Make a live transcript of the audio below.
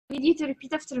need you to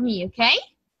repeat after me, okay?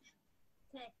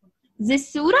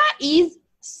 This surah is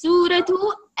Surah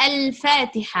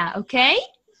Al-Fatiha, okay?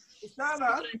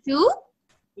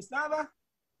 أستاذة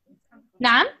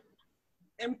نعم.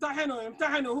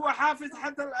 امتحنوا هو حافظ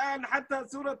حتى الآن، حتى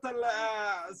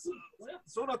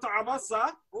سورة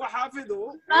عبسة هو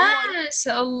حافظه. ما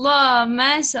شاء الله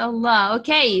ما شاء الله.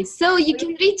 Okay, so you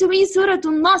can read to me سورة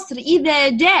النصر إذا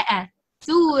جاء.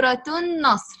 سورة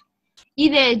النصر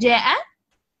إذا جاء.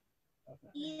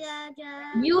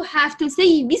 You have to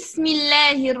say بسم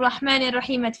الله الرحمن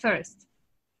الرحيم at first.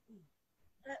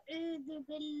 أعوذ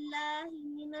بالله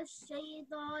من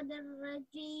الشيطان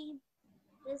الرجيم.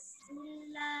 بسم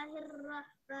الله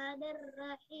الرحمن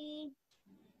الرحيم.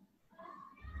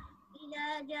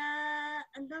 إذا جاء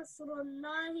نصر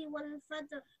الله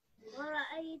والفتح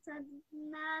ورأيت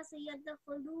الناس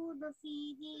يدخلون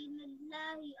في دين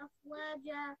الله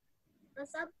أفواجا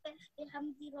فسبح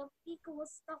بحمد ربك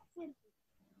واستغفره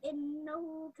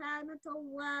إنه كان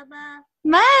توابا.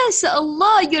 ما شاء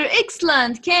الله, you're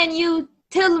excellent. Can you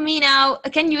tell me now,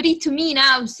 can you read to me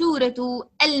now سورة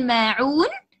الماعون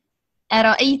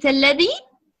أرأيت الذي.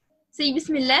 say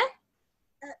بسم الله.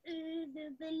 أعوذ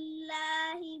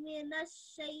بالله من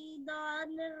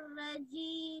الشيطان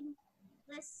الرجيم.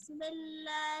 بسم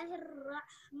الله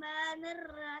الرحمن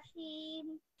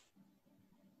الرحيم.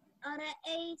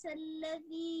 أرأيت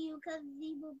الذي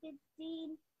يكذب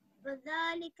بالدين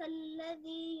فذلك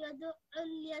الذي يدع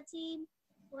اليتيم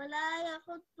ولا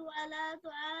يحض على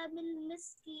طعام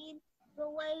المسكين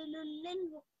فويل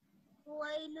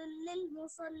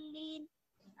للمصلين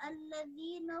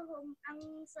الذين هم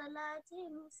عن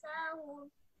صلاتهم ساهون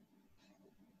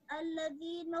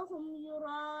الذين هم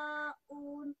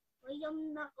يراءون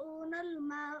ويمنعون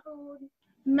الماعون.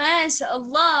 ما شاء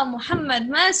الله محمد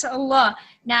ما شاء الله.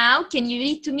 Now can you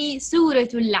read to me سورة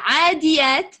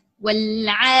العاديات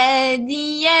والعاديات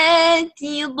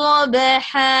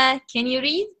ضبحا. Can you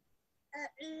read?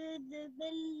 أعوذ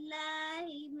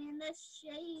بالله من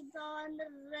الشيطان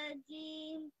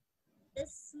الرجيم.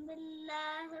 بسم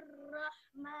الله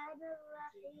الرحمن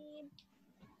الرحيم.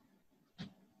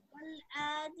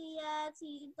 والعاديات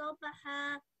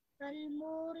ضبحا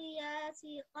فالموريات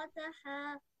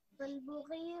قدحا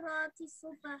فالمغيرات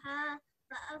صبحا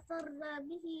فأثر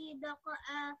به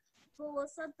نقعا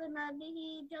فوسطن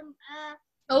به جمعا.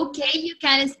 Okay, you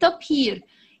can stop here.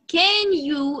 Can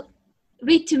you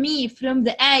read to me from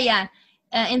the ayah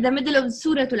in the middle of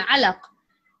Surah Al-Alaq?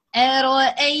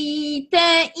 أرأيت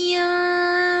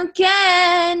إن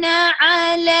كان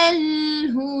على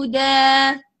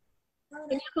الهدى.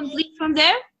 Can you complete from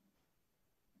there?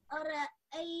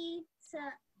 أرأيت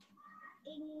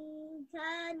إن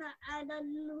كان على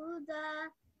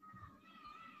الهدى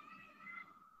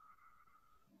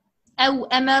أو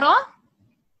أمر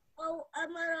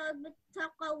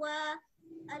بالتقوى.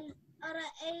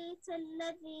 أرأيت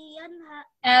الذي ينهى.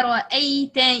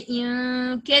 أرأيت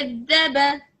إن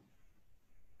كذب.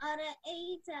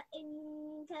 أرأيت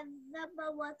إن كذب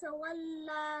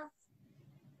وتولى.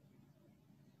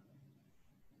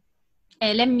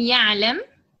 لم يعلم.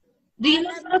 Do you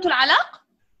know سورة العلق?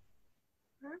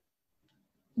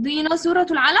 Do you know سورة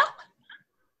العلق?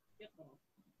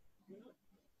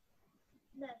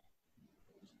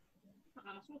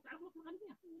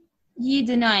 You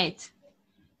deny it.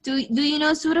 Do you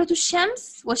know سورة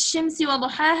الشمس والشمس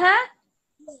وضحاها?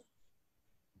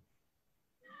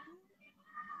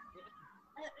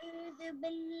 أعوذ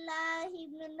بالله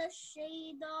من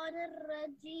الشيطان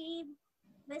الرجيم.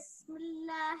 بسم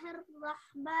الله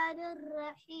الرحمن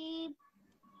الرحيم.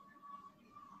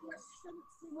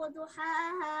 والشمس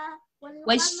وضحاها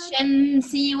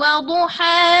والشمس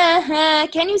وضحاها.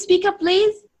 Can you speak up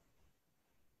please?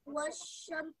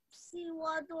 والشمس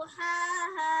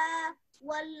وضحاها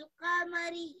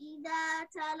والقمر إذا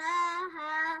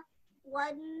تلاها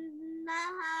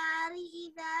والنهار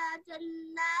إذا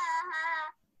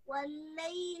جلاها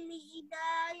والليل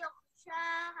إذا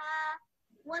يغشاها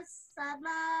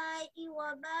والسماء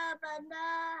وما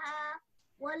بناها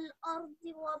والأرض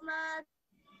وما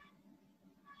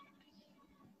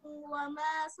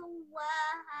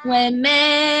سواها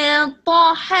وما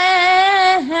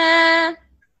طحاها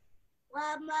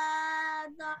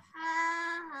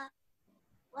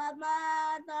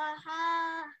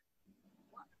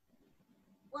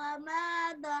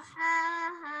وما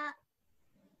ضحاها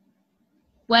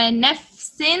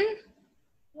ونفس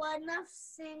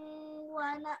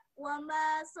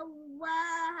وما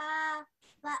سواها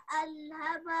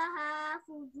فألهمها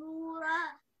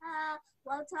فجورها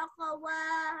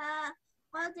وتقواها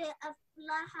قد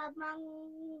أفلح من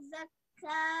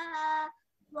زكاها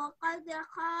وقد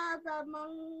خاب من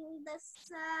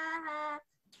دساها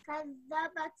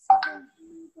كذبت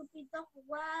ثمود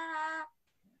بطغواها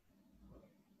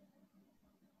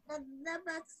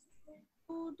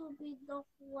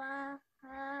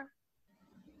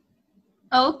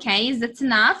Okay, that's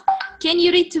enough. Can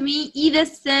you read to me إذا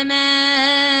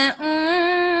السماء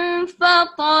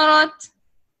انفطرت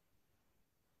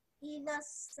إذا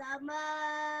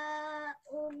السماء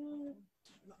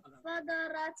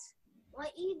انفطرت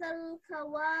وإذا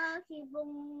الكواكب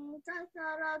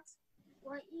انتثرت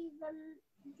وإذا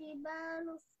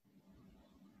الجبال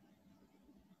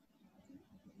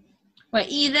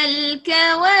وإذا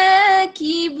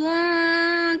الكواكب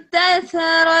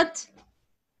انتثرت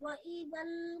وإذا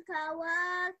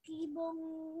الكواكب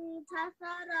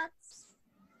انتثرت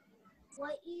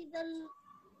وإذا الجبال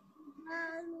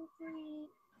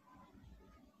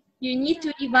You need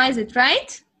to revise it,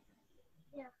 right?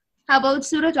 Yeah. How about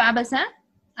Surah Abasa?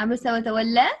 Abasa wa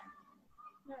Tawalla?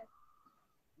 No.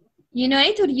 You know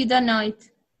it or you don't know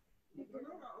it?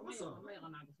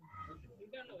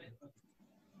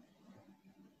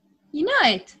 You know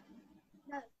it?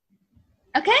 No.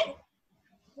 Okay?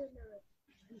 Don't know it.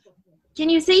 Can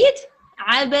you say it?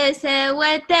 عبس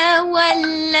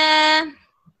وتولى.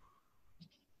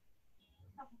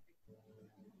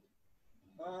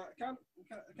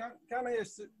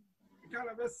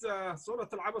 كان بس سورة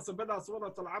العبس بدأ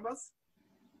سورة العبس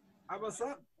عبس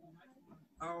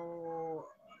أو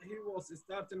he was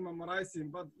starting memorizing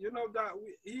but you know that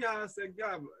he has a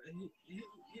gap he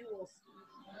was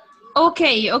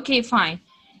Okay, fine.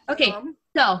 Okay,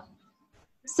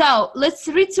 so let's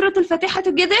read Surah Al-Fatiha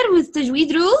together with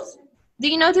tajweed rules. Do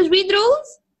you know tajweed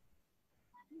rules?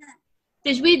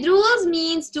 Tajweed rules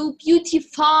means to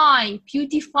beautify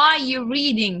your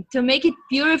reading, to make it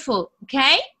beautiful,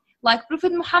 okay? Like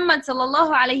Prophet Muhammad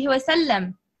sallallahu alayhi wa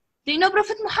sallam. Do you know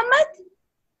Prophet Muhammad?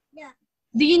 Yeah.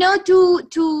 Do you know to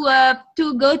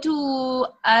go to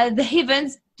the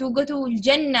heavens, to go to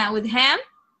Jannah with him?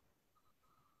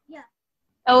 Yeah.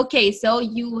 Okay, so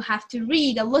you have to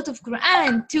read a lot of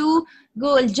Quran to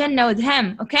go al Jannah with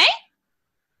him, okay?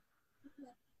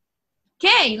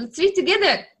 Okay, let's read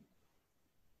together.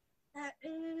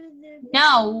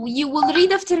 Now, you will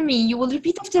read after me. You will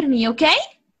repeat after me, okay?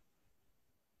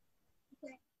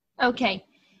 Okay.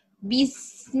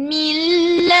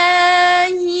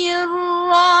 Bismillahir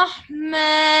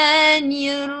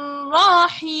Rahmanir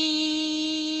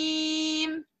Rahim.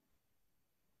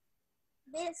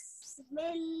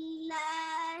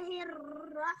 Bismillahir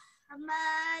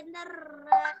Rahmanir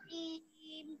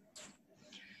Rahim.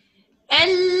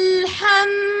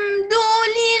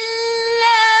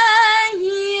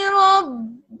 Alhamdulillahi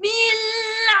Rabbil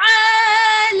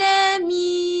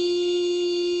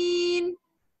Alamin.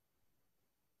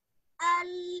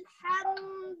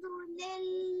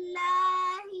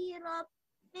 Alhamdulillahi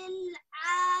Rabbil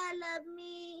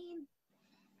Alamin.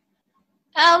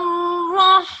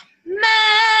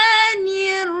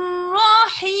 Ar-Rahmanir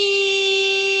Rahim.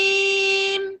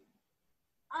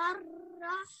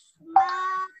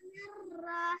 Ar-Rahmanir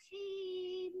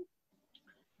Rahim.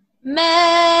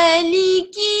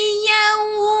 Maliki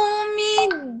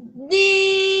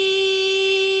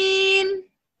Yawmiddin.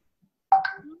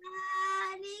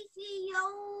 Maliki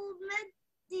Yawmiddin.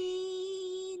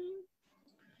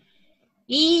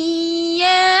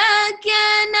 Iyyaka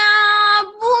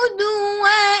na'budu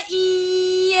wa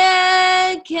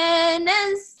iyyaka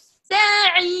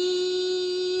nasta'in.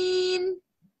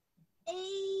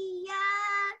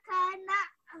 Iyyaka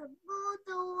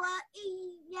na'budu wa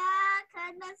iyyaka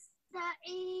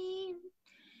nasta'in.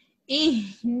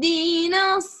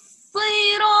 Ihdinas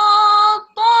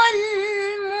siratal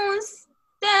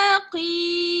mustaqim.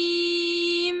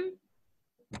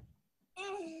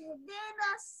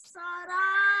 Ihdinas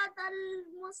siratal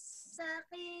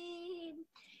mustaqim.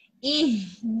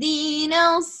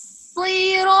 Ihdinas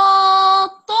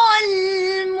siratal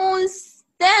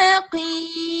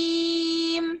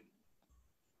mustaqim.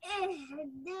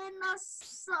 Ihdinas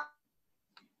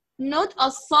Not a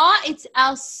sa, it's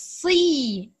a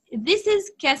si. This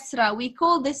is kasra. We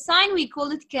call this sign, we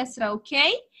call it kasra,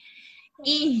 okay?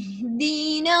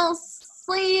 Ihdina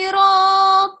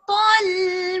siratal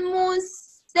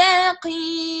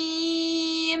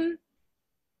mustaqim.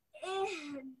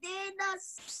 Ihdinas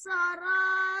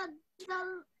siratal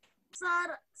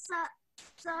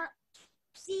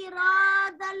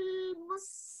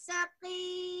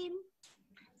mustaqim.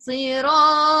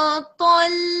 صراط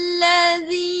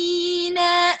الذين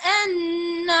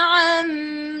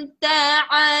أنعمت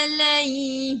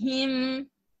عليهم.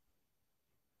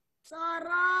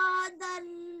 صراط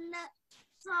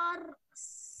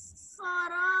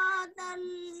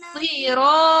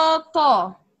صراط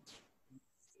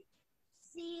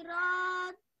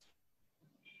صراط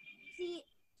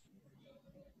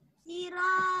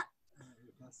صراط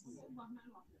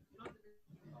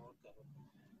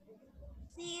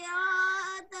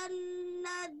صراط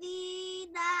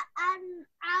الذين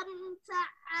أنعمت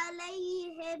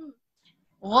عليهم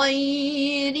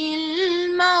غير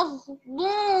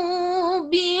المغضوب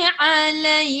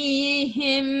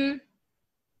عليهم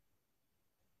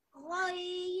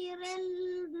غير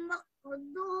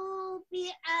المغضوب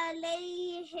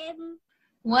عليهم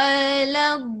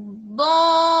ولا الضالين.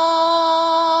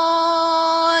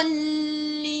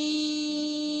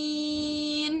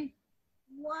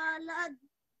 ولا الضالين.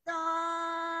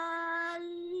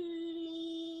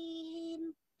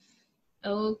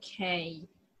 Okay.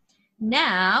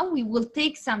 Now we will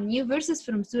take some new verses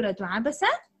from Surah Abasa,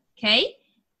 okay?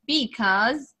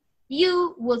 Because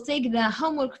you will take the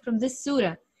homework from this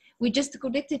surah. We just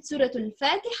corrected Surah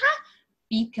Al-Fatiha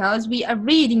because we are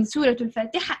reading Surah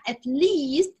Al-Fatiha at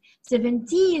least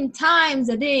 17 times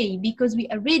a day because we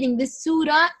are reading this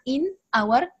surah in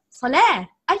our salah.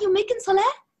 Are you making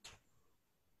salah?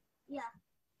 Yeah.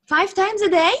 5 times a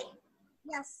day?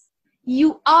 Yes.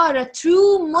 You are a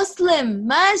true Muslim.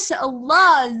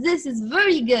 MashaAllah. This is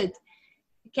very good.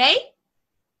 Okay?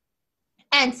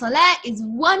 And Salah is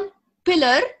one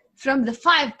pillar from the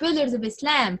 5 pillars of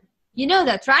Islam. You know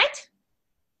that, right?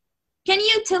 Can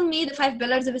you tell me the 5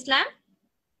 pillars of Islam?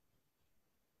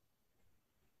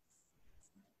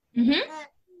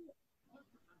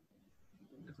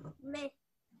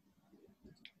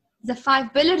 The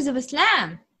 5 pillars of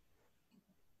Islam.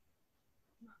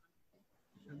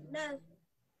 No.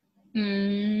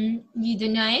 You do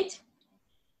know it?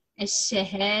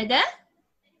 الشهادة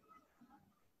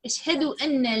أشهد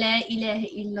أن لا إله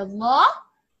إلا الله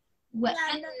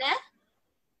وأن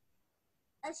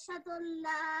أشهد أن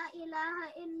لا إله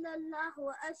إلا الله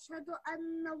وأشهد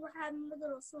أن محمد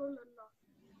رسول الله.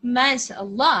 ما شاء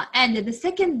الله. And the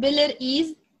second pillar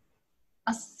is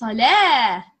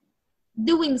الصلاة.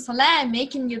 Doing salah,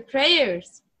 making your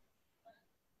prayers.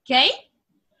 Okay?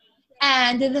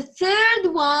 And the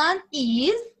third one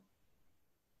is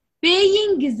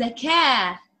paying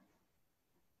zakah.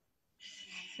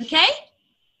 Okay?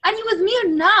 Are you with me or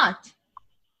not?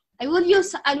 I will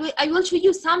show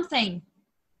you something.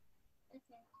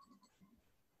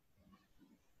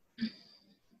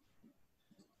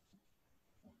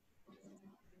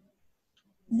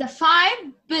 The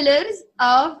 5 pillars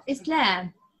of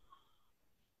Islam.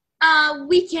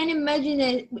 We can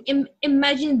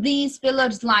imagine these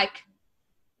pillars like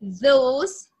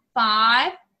those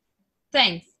 5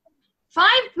 things.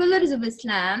 5 pillars of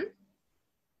Islam.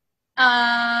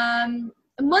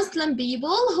 Muslim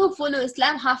people who follow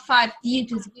Islam have 5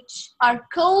 duties which are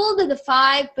called the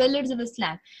 5 pillars of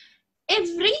Islam.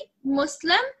 Every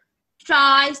Muslim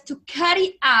tries to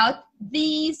carry out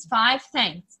these 5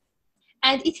 things,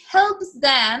 and it helps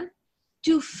them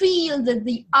to feel that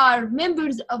they are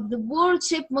members of the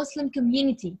worship Muslim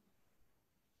community.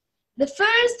 The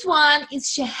first one is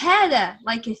Shahada,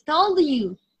 like I told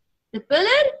you. The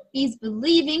pillar is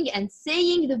believing and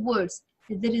saying the words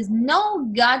that there is no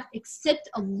God except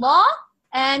Allah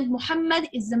and Muhammad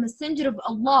is the messenger of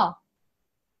Allah.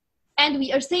 And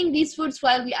we are saying these words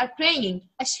while we are praying.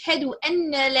 أشهد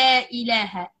أن لا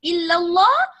إله إلا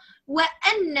الله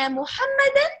وأن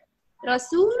محمدا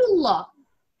رسول الله.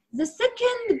 The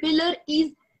second pillar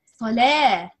is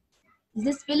Salah.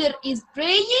 This pillar is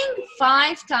praying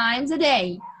 5 times a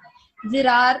day. There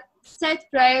are set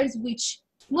prayers which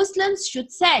Muslims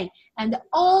should say, and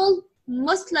all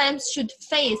Muslims should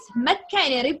face Mecca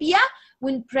and Arabia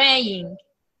when praying,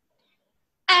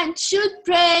 and should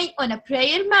pray on a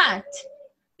prayer mat.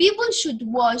 People should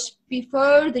wash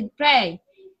before they pray.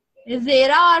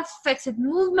 There are fixed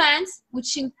movements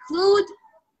which include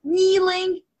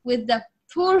kneeling with the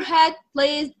forehead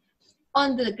placed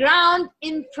on the ground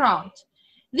in front.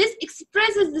 This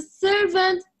expresses the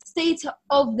servant state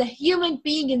of the human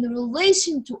being in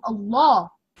relation to Allah.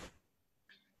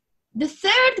 The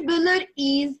third pillar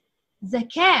is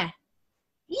zakah.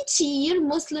 Each year,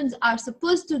 Muslims are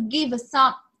supposed to give a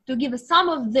sum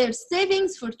of their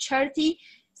savings for charity,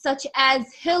 such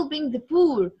as helping the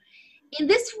poor. In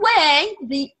this way,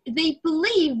 they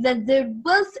believe that their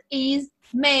wealth is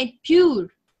made pure.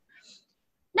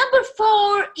 Number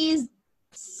 4 is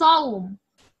Sawm.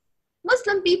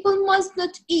 Muslim people must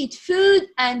not eat food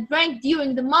and drink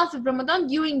during the month of Ramadan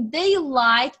during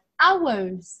daylight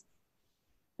hours.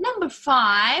 Number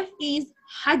 5 is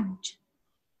Hajj.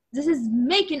 This is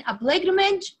making a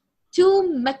pilgrimage to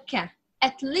Mecca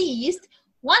at least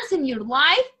once in your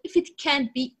life if it can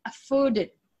be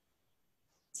afforded.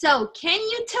 So can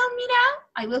you tell me now?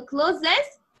 I will close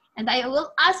this and I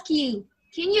will ask you,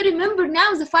 can you remember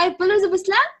now the 5 pillars of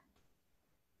Islam?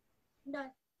 No.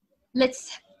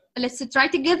 Let's try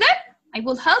together. I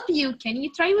will help you. Can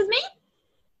you try with me?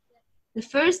 The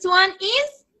first one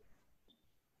is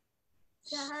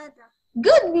Shahada.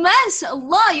 good,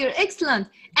 mashallah, you're excellent.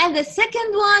 And the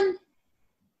second one?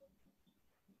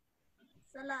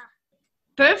 Salah.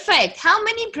 Perfect. How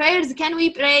many prayers can we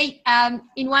pray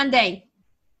in one day?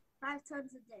 5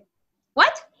 times a day.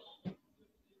 What?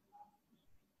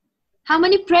 How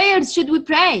many prayers should we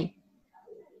pray?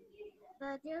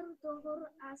 Fajr, Dhuhr,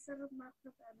 Asr,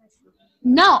 Maghrib, and Isha.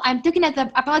 No, I'm talking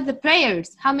about the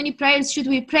prayers. How many prayers should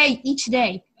we pray each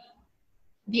day?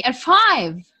 There are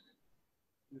 5.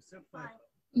 You said 5.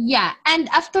 Yeah, and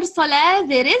after Salah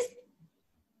there is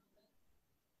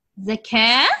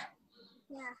Zakah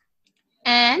Yeah.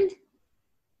 and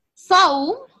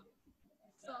Sawm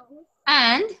So,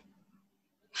 and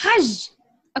Hajj.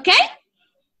 Okay?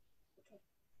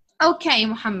 Okay,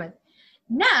 Muhammad.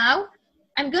 Now,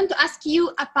 I'm going to ask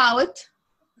you about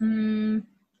the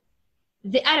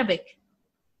Arabic.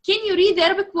 Can you read the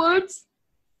Arabic words?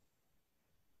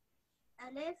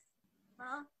 Alif,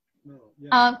 Ba, No.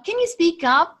 Yeah. Can you speak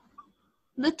up?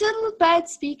 Little bit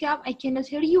speak up. I cannot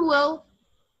hear you well.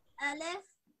 Alif,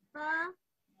 Ba,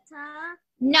 Ta,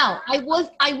 No, I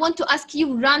want to ask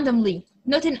you randomly,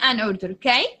 not in an order,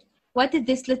 okay? What is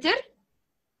this letter?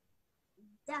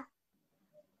 Da,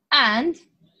 And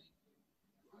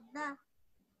Da,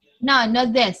 no,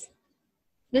 not this.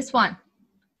 This one.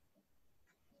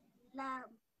 Lam,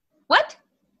 What?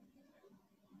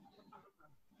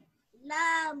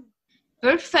 Lam,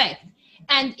 Perfect.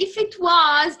 And if it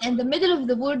was in the middle of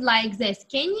the word like this,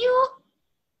 can you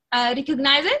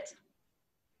recognize it?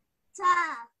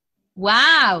 Ta,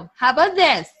 Wow. How about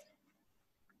this?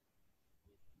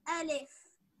 Alif,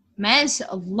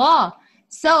 MashaAllah.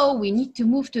 So we need to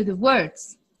move to the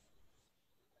words.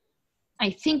 I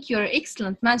think you're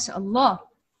excellent, MashaAllah.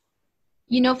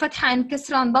 You know Fatha and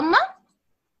Kasra and Dhamma?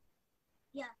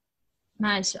 Yeah.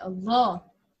 MashaAllah.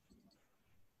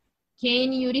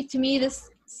 Can you read to me this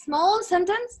small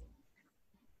sentence?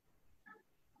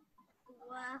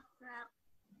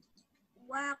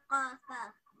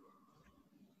 Waqafa,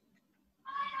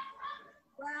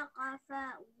 Waqafa,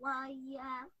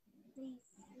 Wayaqifu,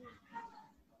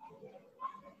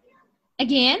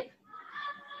 Again.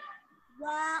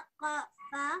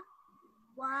 Waqafa,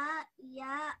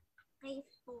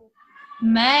 Wayaqifu,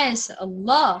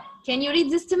 MashaAllah. Can you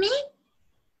read this to me?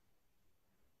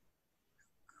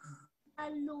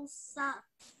 Alusa,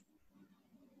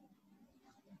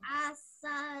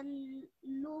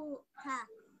 Asaluka,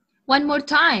 One more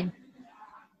time.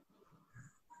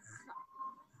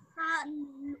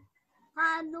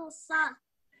 Hanusa,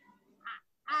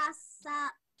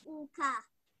 Asauka,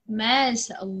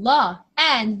 MashaAllah.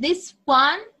 And this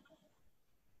one?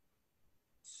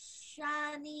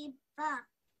 Shariba,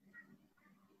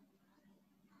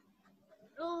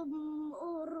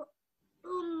 Umaru,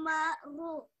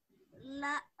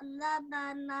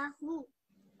 Labanahu,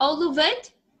 All of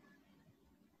it?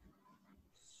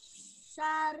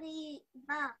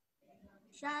 Shariba,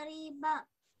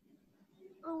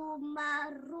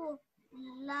 Umaru,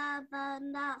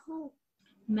 Labanahu.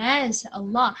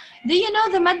 MashaAllah. Do you know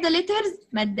the mad letters?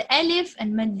 Mad alif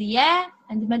and mad ya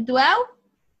and mad waw?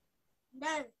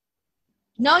 No.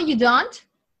 No, you don't?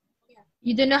 Yeah.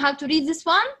 You don't know how to read this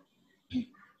one?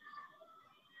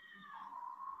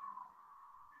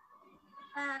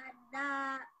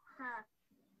 Adaha,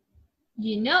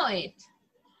 You know it.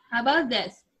 How about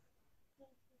this?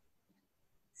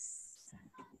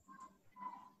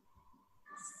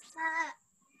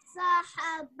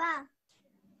 Sahaba,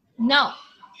 No.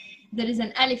 There is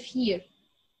an alif here.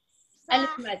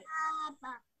 Alif mad.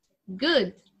 Sahaba,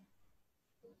 Good.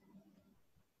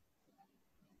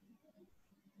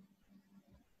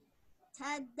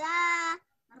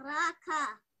 Tadaraka,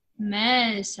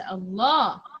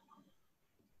 MashaAllah.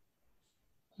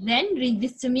 Then read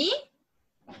this to me.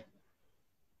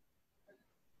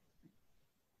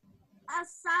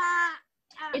 Asa,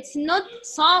 It's not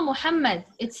Sa Muhammad.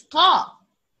 It's Ta.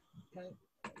 Okay.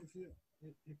 If you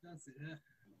can't see. Yeah.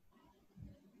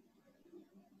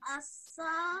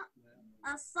 Asa,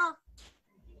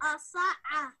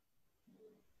 Asa'a,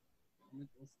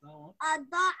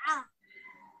 Ada'a,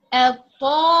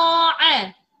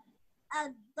 الطاعة.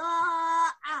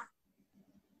 Ada'a,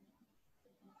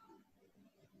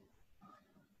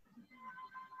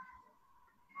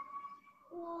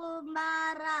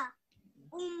 Umara,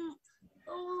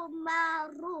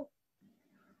 Umaru,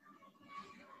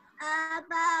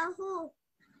 Abahu,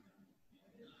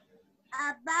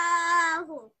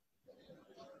 أباه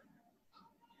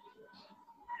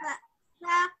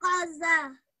فقز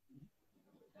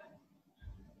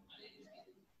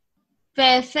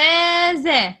ففاز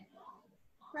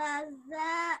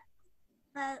فزا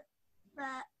ف-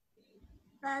 ف-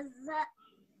 فزا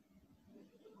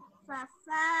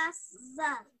ففاز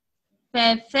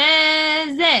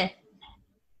ففاز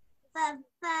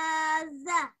ففاز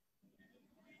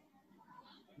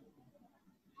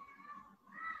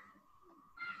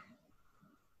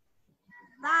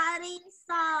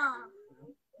برصا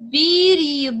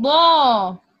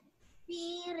برضا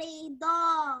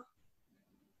برضا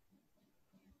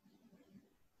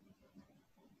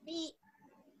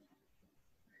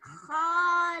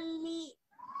بخالقه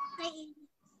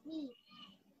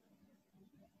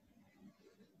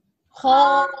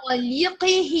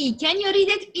خالقه. Can you read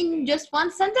it in just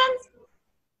one sentence?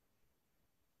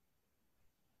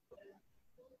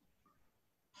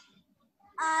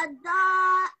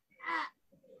 أضاء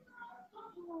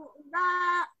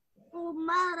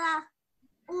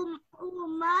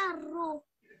أمر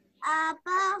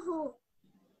أباه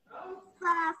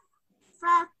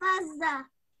ففز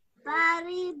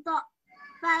فريض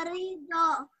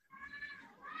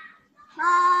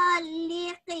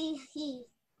خالقه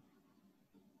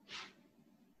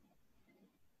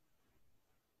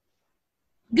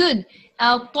Good.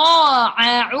 أطاع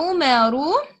عمر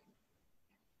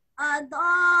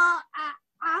أضاء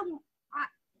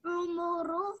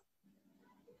عمر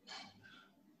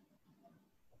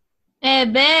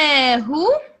أباه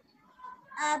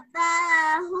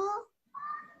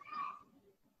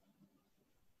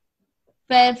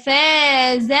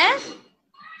ففاز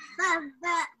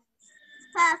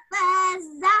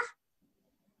ففاز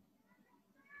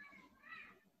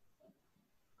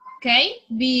okay.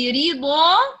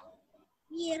 برضا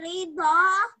برضا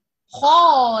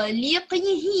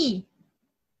خالقه.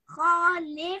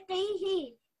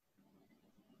 خالقه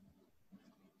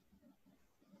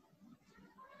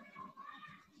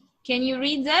Can you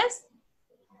read this?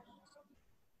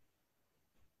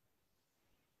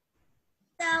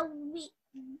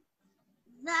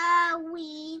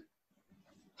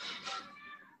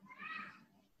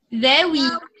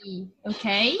 ذوي.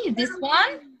 Okay. This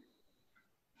one.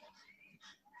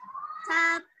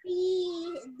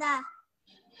 تبيد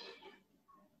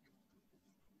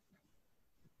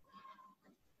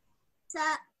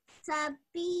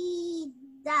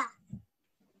تبيد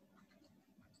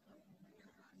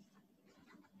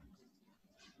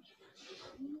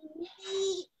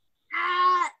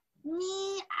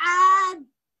ميعاد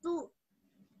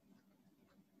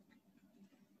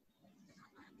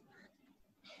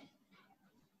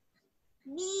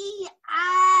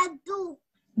ميعاد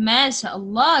ما شاء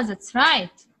الله. That's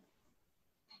right.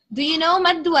 Do you know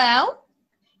مد واو?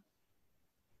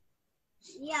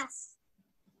 Yes.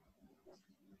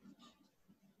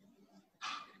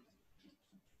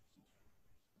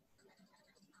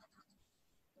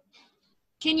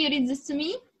 Can you read this to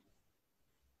me?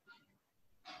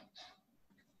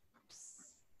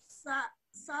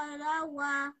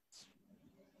 صلوات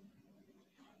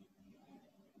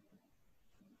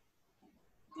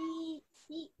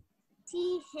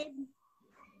تيهم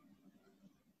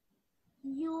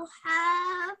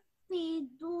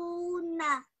يحافظون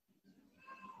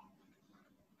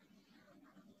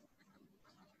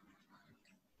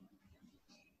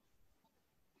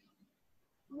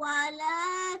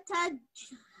ولا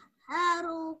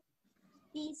تجهروا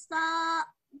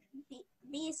بصلاتك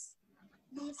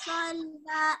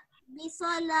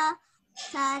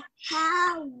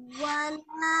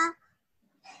ولا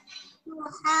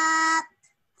تخافت.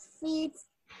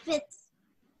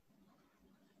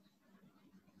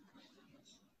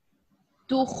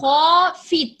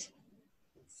 تخاطب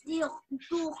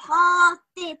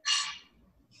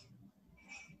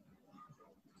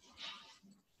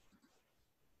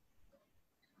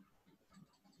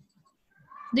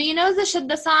Do you know the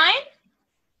shadda sign?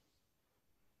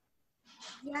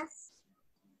 Yes.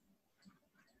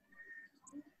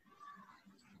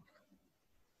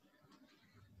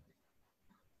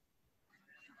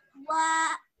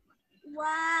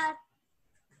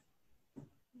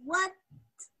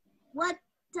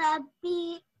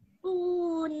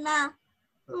 واتبعون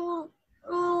روح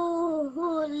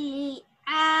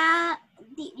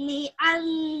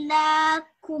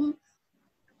لعلكم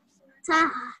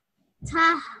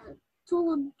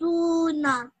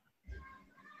تهتدون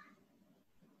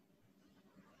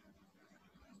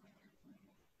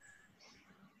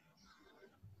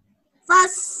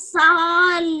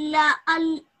فصل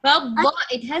فضة.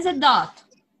 It has a dot.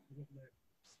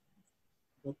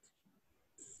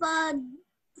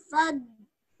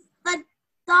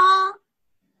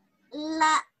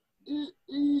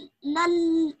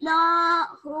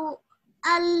 الله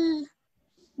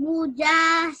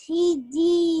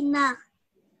المجاهدين.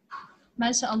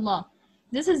 MashaAllah.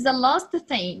 This is the last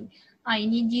thing. I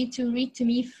need you to read to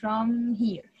me from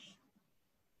here.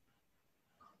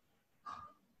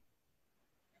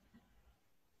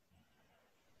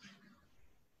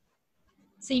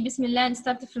 Say Bismillah and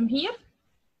start from here.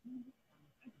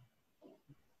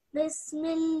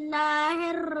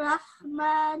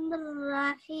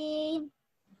 Bismillahirrahmanirrahim.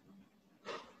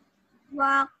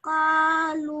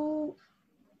 Waqalu.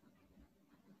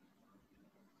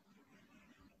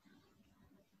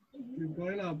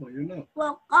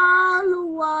 Waqalu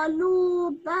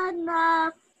walubana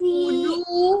fi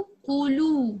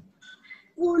qulubina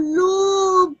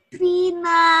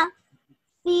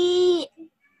fi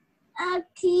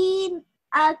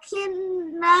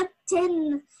akinatin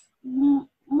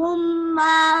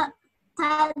mumma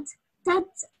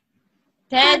tad'una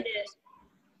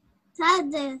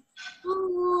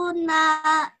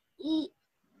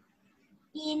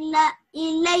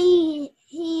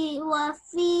ilayhi wa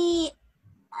fi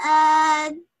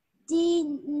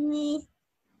adini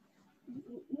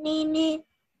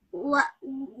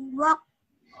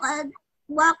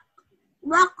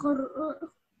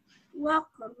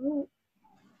waqru.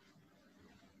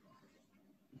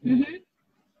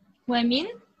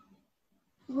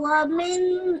 ومن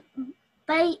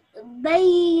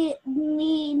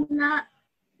بيننا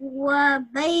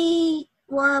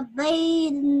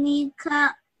وبينك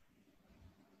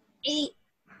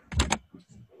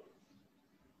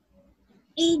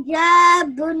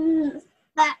إجاب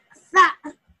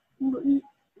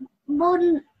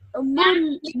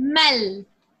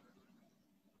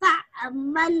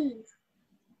فأمل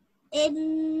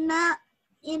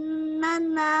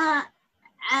إننا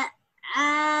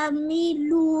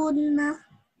عاملون.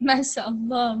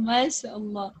 MashaAllah,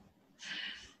 MashaAllah.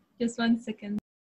 Just 1 second.